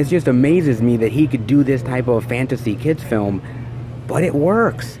 It just amazes me that he could do this type of fantasy kids film, but it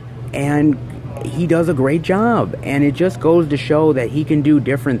works, and he does a great job, and it just goes to show that he can do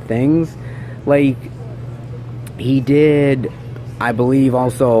different things. Like, he did, I believe,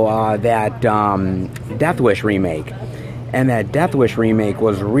 also that Death Wish remake, and that Death Wish remake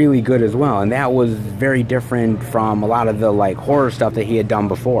was really good as well, and that was very different from a lot of the like horror stuff that he had done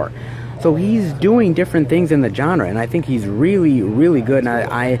before. So he's doing different things in the genre, and I think he's really, really good.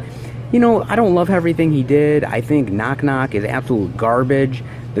 And you know, I don't love everything he did. I think Knock Knock is absolute garbage.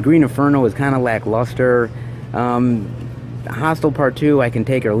 The Green Inferno is kind of lackluster. Hostel Part 2, I can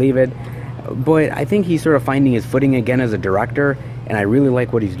take or leave it. But I think he's sort of finding his footing again as a director, and I really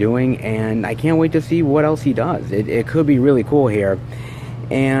like what he's doing, and I can't wait to see what else he does. It could be really cool here.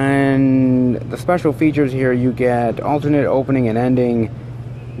 And the special features here, you get alternate opening and ending,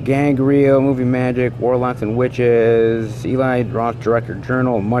 gag reel, movie magic, warlocks and witches, Eli Roth director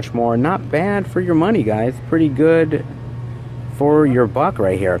journal, and much more. Not bad for your money, guys. Pretty good for your buck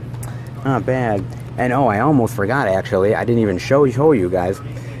right here. Not bad. And oh, I almost forgot, actually. I didn't even show you guys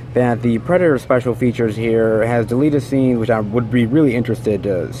that the Predator special features here has deleted scenes, which I would be really interested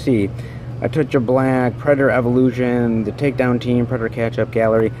to see. A Touch of Black, Predator Evolution, the Takedown Team, Predator Catch-Up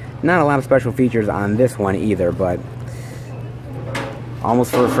Gallery. Not a lot of special features on this one either, but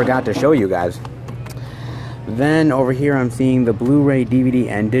almost forgot to show you guys. Then over here I'm seeing the Blu-ray, DVD,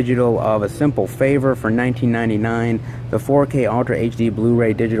 and digital of A Simple Favor for $19.99. The 4K Ultra HD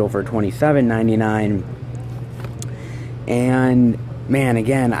Blu-ray digital for $27.99. And man,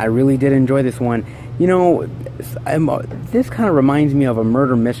 again, I really did enjoy this one. You know, this kind of reminds me of a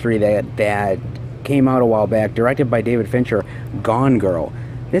murder mystery that came out a while back, directed by David Fincher, Gone Girl.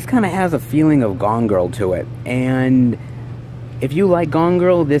 This kind of has a feeling of Gone Girl to it. And if you like Gone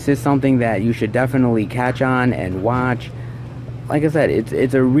Girl, this is something that you should definitely catch on and watch. Like I said,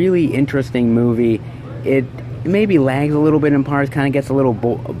 it's a really interesting movie. It maybe lags a little bit in parts, kind of gets a little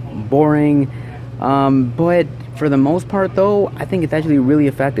boring. But for the most part, though, I think it's actually really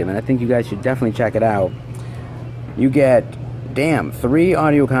effective, and I think you guys should definitely check it out. You get, 3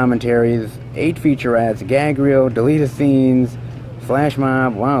 audio commentaries, 8 featurettes, gag reel, deleted scenes, flash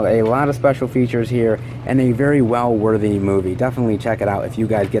mob. Wow, a lot of special features here, and a very well-worthy movie. Definitely check it out if you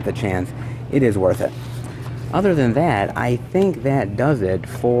guys get the chance. It is worth it. Other than that, I think that does it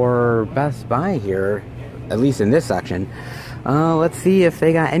for Best Buy here, at least in this section. Let's see if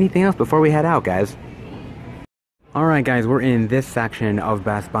they got anything else before we head out, guys. Alright guys, we're in this section of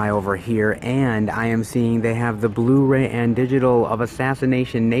Best Buy over here, and I am seeing they have the Blu-ray and digital of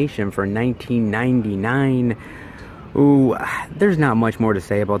Assassination Nation for $19.99. Ooh, there's not much more to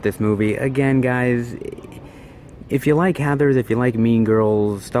say about this movie. Again, guys, if you like Heathers, if you like Mean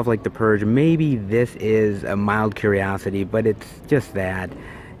Girls, stuff like The Purge, maybe this is a mild curiosity, but it's just that.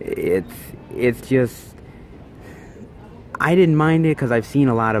 It's just... I didn't mind it because I've seen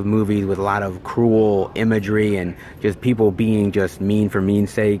a lot of movies with a lot of cruel imagery and just people being just mean for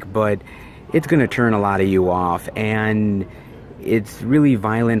mean's sake, but it's going to turn a lot of you off, and it's really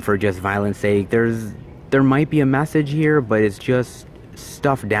violent for just violence sake. There might be a message here, but it's just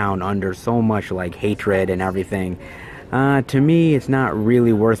stuffed down under so much like hatred and everything. To me, it's not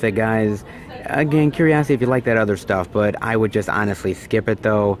really worth it, guys. Again, curiosity if you like that other stuff, but I would just honestly skip it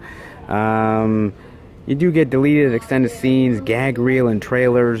though. You do get deleted extended scenes, gag reel, and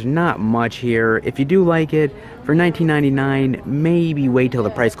trailers. Not much here. If you do like it, for $19.99, maybe wait till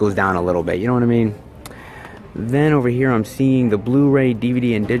the price goes down a little bit. You know what I mean? Then over here, I'm seeing the Blu-ray,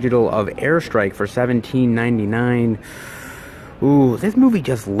 DVD, and digital of Airstrike for $17.99. Ooh, this movie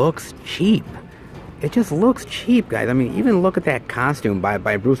just looks cheap. It just looks cheap, guys. I mean, even look at that costume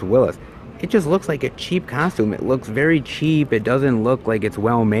by Bruce Willis. It just looks like a cheap costume. It looks very cheap. It doesn't look like it's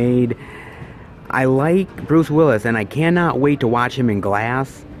well made. I like Bruce Willis, and I cannot wait to watch him in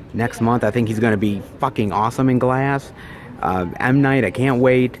Glass next month. I think he's going to be fucking awesome in Glass. M. Night, I can't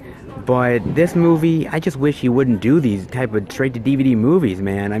wait. But this movie, I just wish he wouldn't do these type of straight-to-DVD movies,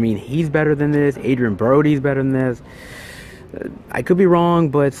 man. I mean, he's better than this. Adrian Brody's better than this. I could be wrong,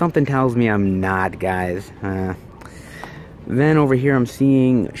 but something tells me I'm not, guys. Then over here, I'm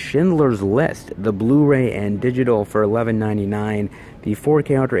seeing Schindler's List, the Blu-ray and digital for $11.99. The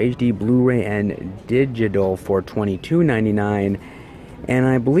 4K Ultra HD Blu-ray and digital for $22.99. And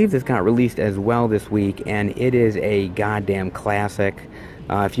I believe this got released as well this week, and it is a goddamn classic.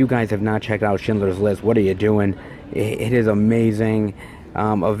 If you guys have not checked out Schindler's List, what are you doing? It is amazing.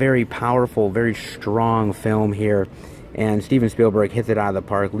 A very powerful, very strong film here. And Steven Spielberg hits it out of the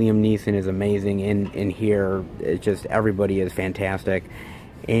park. Liam Neeson is amazing in here. It's just, everybody is fantastic.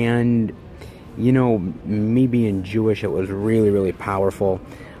 And, you know, me being Jewish, it was really, really powerful.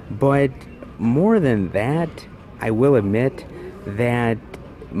 But more than that, I will admit that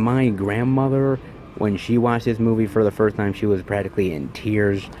my grandmother, when she watched this movie for the first time, she was practically in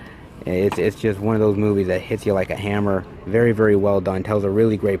tears. It's just one of those movies that hits you like a hammer. Very, very well done. Tells a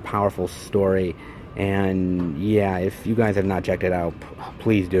really great, powerful story. And yeah, if you guys have not checked it out,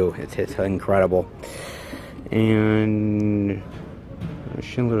 please do. It's incredible. And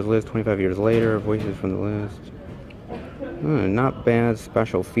Schindler's List, 25 years later, Voices from the List. Not bad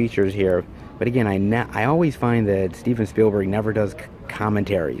special features here. But again, I always find that Steven Spielberg never does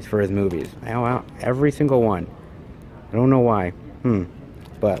commentaries for his movies. Every single one. I don't know why.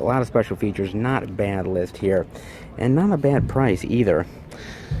 But a lot of special features. Not a bad list here. And not a bad price either.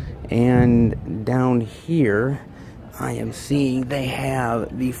 And down here, I am seeing they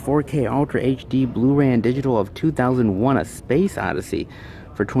have the 4K Ultra HD Blu-ray and Digital of 2001: A Space Odyssey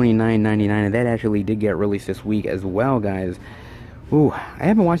for $29.99, and that actually did get released this week as well, guys. Ooh, I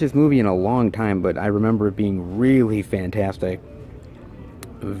haven't watched this movie in a long time, but I remember it being really fantastic.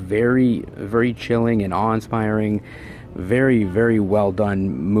 Very, very chilling and awe-inspiring. Very, very well done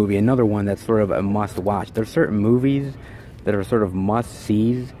movie. Another one that's sort of a must-watch. There's certain movies that are sort of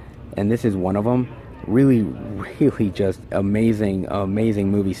must-sees, and this is one of them. Really, really just amazing, amazing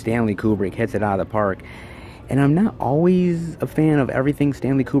movie. Stanley Kubrick hits it out of the park. And I'm not always a fan of everything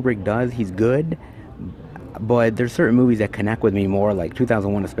Stanley Kubrick does. He's good, but there's certain movies that connect with me more, like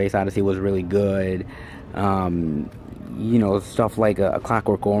 2001: A Space Odyssey was really good. You know, stuff like A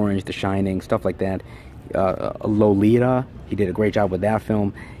Clockwork Orange, The Shining, stuff like that. Lolita, he did a great job with that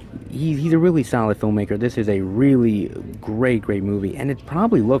film. He's a really solid filmmaker. This is a really great movie, and it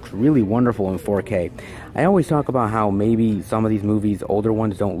probably looks really wonderful in 4K. I always talk about how maybe some of these movies, older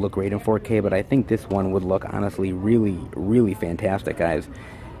ones, don't look great in 4K, but I think this one would look honestly really, really fantastic, guys.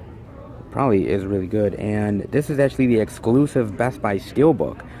 Probably is really good. And this is actually the exclusive Best Buy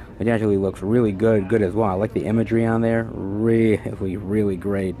Steelbook, which actually looks really good as well. I like the imagery on there. Really, really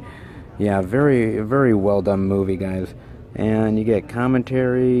great. Yeah, very, very well done movie, guys. And you get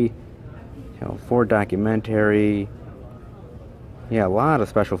commentary, you know, for documentary. Yeah, a lot of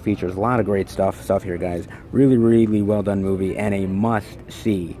special features, a lot of great stuff here, guys. Really, really well done movie, and a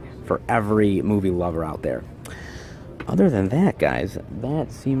must-see for every movie lover out there. Other than that, guys,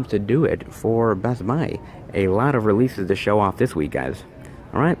 that seems to do it for Best Buy. A lot of releases to show off this week, guys.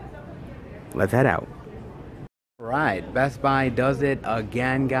 Alright, let's head out. Right, Best Buy does it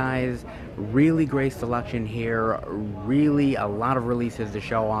again, guys. Really great selection here. Really a lot of releases to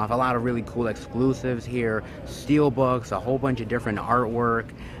show off. A lot of really cool exclusives here. Steelbooks, a whole bunch of different artwork.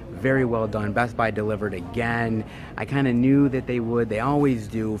 Very well done. Best Buy delivered again. I kind of knew that they would. They always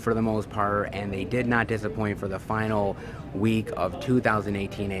do for the most part, and they did not disappoint for the final week of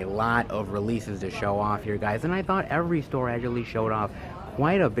 2018. A lot of releases to show off here, guys. And I thought every store actually showed off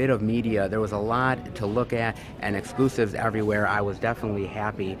quite a bit of media. There was a lot to look at and exclusives everywhere. I was definitely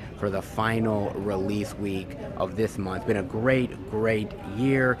happy for the final release week of this month. Been a great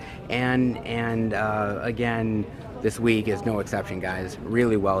year, and again, this week is no exception, guys.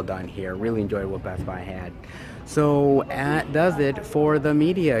 Really well done here. Really enjoyed what Best Buy had. So that does it for the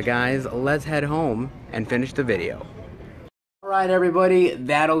media, guys. Let's head home and finish the video. Alright, everybody,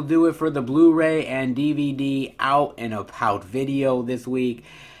 that'll do it for the Blu-ray and DVD Out and About video this week.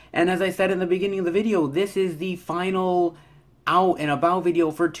 And as I said in the beginning of the video, this is the final Out and About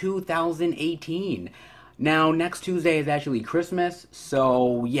video for 2018. Now, next Tuesday is actually Christmas,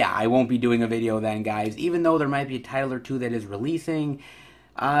 so yeah, I won't be doing a video then, guys. Even though there might be a title or two that is releasing,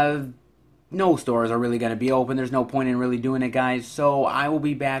 no stores are really going to be open. There's no point in really doing it, guys. So I will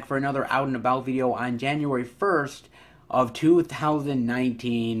be back for another Out and About video on January 1st of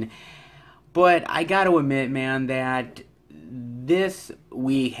 2019. But I got to admit, man, that this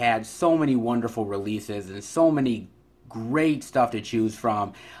week had so many wonderful releases and so many great stuff to choose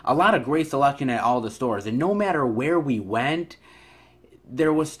from. A lot of great selection at all the stores, and no matter where we went,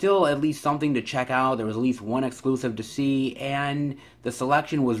 there was still at least something to check out. There was at least one exclusive to see, and the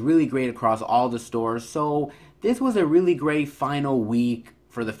selection was really great across all the stores. So this was a really great final week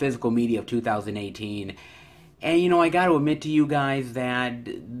for the physical media of 2018. And you know, I got to admit to you guys that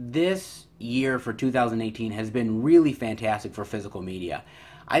this year for 2018 has been really fantastic for physical media.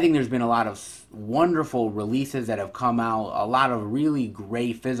 I think there's been a lot of wonderful releases that have come out, a lot of really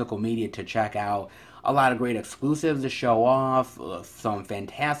great physical media to check out, a lot of great exclusives to show off, some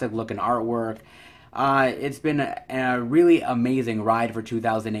fantastic looking artwork. It's been a really amazing ride for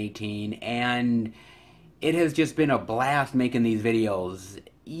 2018, and it has just been a blast making these videos.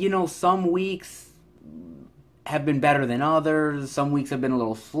 You know, some weeks have been better than others, some weeks have been a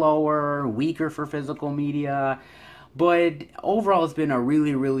little slower, weaker for physical media. But overall, it's been a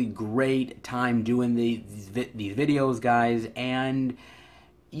really great time doing these videos, guys. And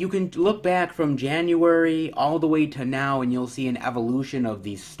you can look back from January all the way to now, and you'll see an evolution of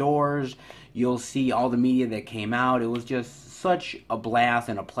these stores. You'll see all the media that came out. It was just such a blast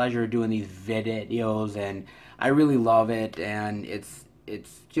and a pleasure doing these videos, and I really love it. And it's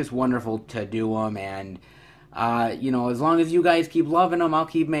just wonderful to do them. And You know, as long as you guys keep loving them, I'll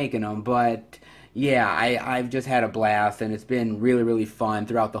keep making them. But yeah, I've just had a blast, and it's been really, really fun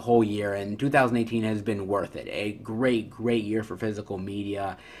throughout the whole year. And 2018 has been worth it. A great, great year for physical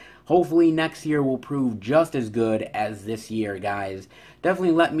media. Hopefully next year will prove just as good as this year, guys.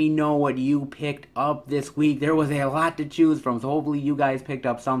 Definitely let me know what you picked up this week. There was a lot to choose from, so hopefully you guys picked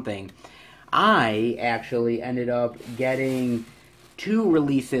up something. I actually ended up getting 2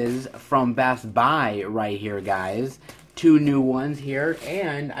 releases from Best Buy right here, guys. 2 new ones here,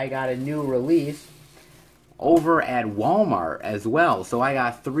 and I got a new release over at Walmart as well. So I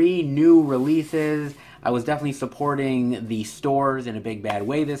got 3 new releases. I was definitely supporting the stores in a big bad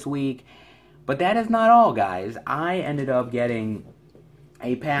way this week. But that is not all, guys. I ended up getting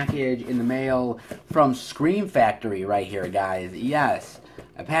a package in the mail from Scream Factory right here, guys. Yes,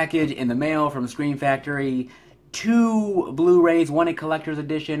 a package in the mail from Scream Factory. 2 Blu-rays, one a collector's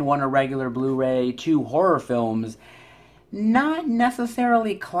edition, one a regular Blu-ray, 2 horror films. Not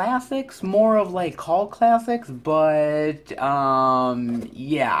necessarily classics, more of like cult classics, but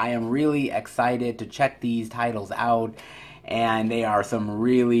yeah, I am really excited to check these titles out, and they are some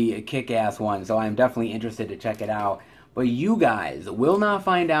really kick-ass ones, so I'm definitely interested to check it out. But you guys will not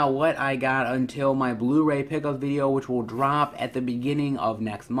find out what I got until my Blu-ray pickup video, which will drop at the beginning of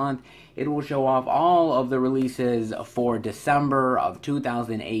next month. It will show off all of the releases for December of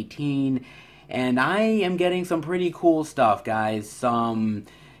 2018. And I am getting some pretty cool stuff, guys. Some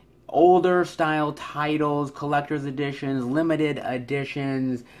older style titles, collector's editions, limited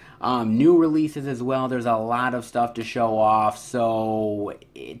editions, new releases as well. There's a lot of stuff to show off. So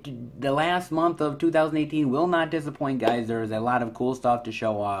the last month of 2018 will not disappoint, guys. There's a lot of cool stuff to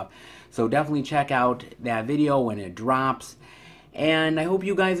show off. So definitely check out that video when it drops. And I hope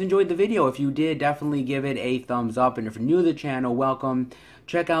you guys enjoyed the video. If you did, definitely give it a thumbs up. And if you're new to the channel, welcome.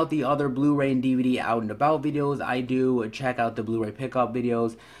 Check out the other Blu-ray and DVD out and about videos I do. Check out the Blu-ray pickup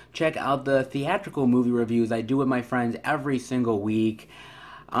videos. Check out the theatrical movie reviews I do with my friends every single week.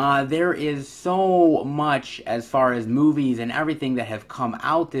 There is so much as far as movies and everything that have come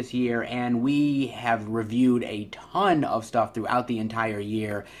out this year, and we have reviewed a ton of stuff throughout the entire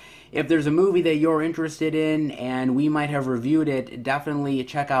year. If there's a movie that you're interested in and we might have reviewed it, definitely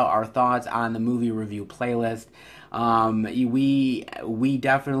check out our thoughts on the movie review playlist. We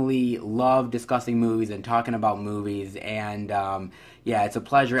definitely love discussing movies and talking about movies, and yeah, it's a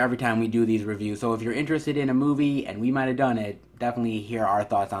pleasure every time we do these reviews. So if you're interested in a movie and we might have done it, definitely hear our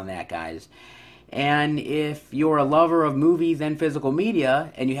thoughts on that, guys. And if you're a lover of movies and physical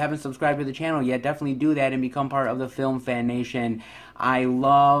media and you haven't subscribed to the channel yet, definitely do that and become part of the Film Fan Nation. I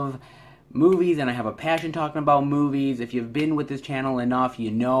love movies and I have a passion talking about movies. If you've been with this channel enough,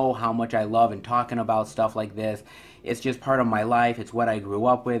 you know how much I love and talking about stuff like this. It's just part of my life. It's what I grew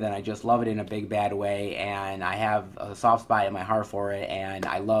up with, and I just love it in a big bad way, and I have a soft spot in my heart for it, and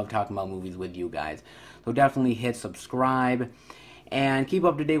I love talking about movies with you guys. So definitely hit subscribe and keep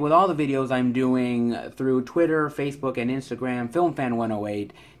up to date with all the videos I'm doing through Twitter, Facebook, and Instagram, FilmFan108.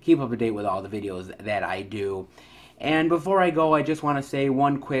 Keep up to date with all the videos that I do. And before I go, I just want to say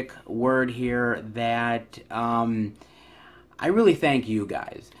one quick word here that I really thank you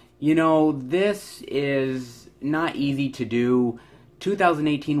guys. You know, this is not easy to do.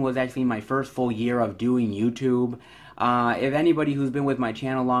 2018 was actually my first full year of doing YouTube. If anybody who's been with my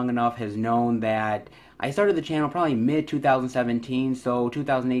channel long enough has known that I started the channel probably mid-2017, so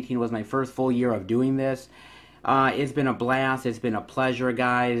 2018 was my first full year of doing this. It's been a blast. It's been a pleasure,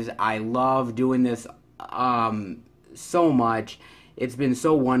 guys. I love doing this so much. It's been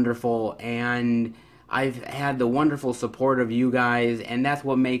so wonderful, and I've had the wonderful support of you guys, and that's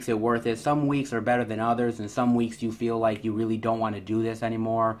what makes it worth it. Some weeks are better than others, and some weeks you feel like you really don't want to do this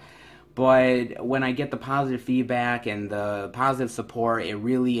anymore. But when I get the positive feedback and the positive support, it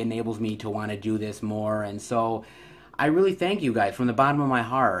really enables me to want to do this more. And so I really thank you guys from the bottom of my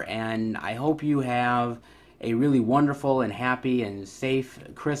heart, and I hope you have a really wonderful and happy and safe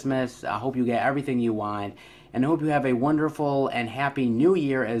Christmas. I hope you get everything you want. And I hope you have a wonderful and happy new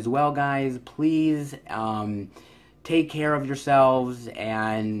year as well, guys. Please take care of yourselves.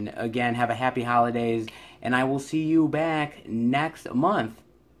 And again, have a happy holidays. And I will see you back next month,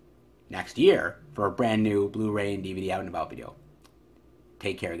 next year, for a brand new Blu-ray and DVD out and about video.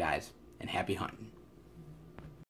 Take care, guys, and happy hunting.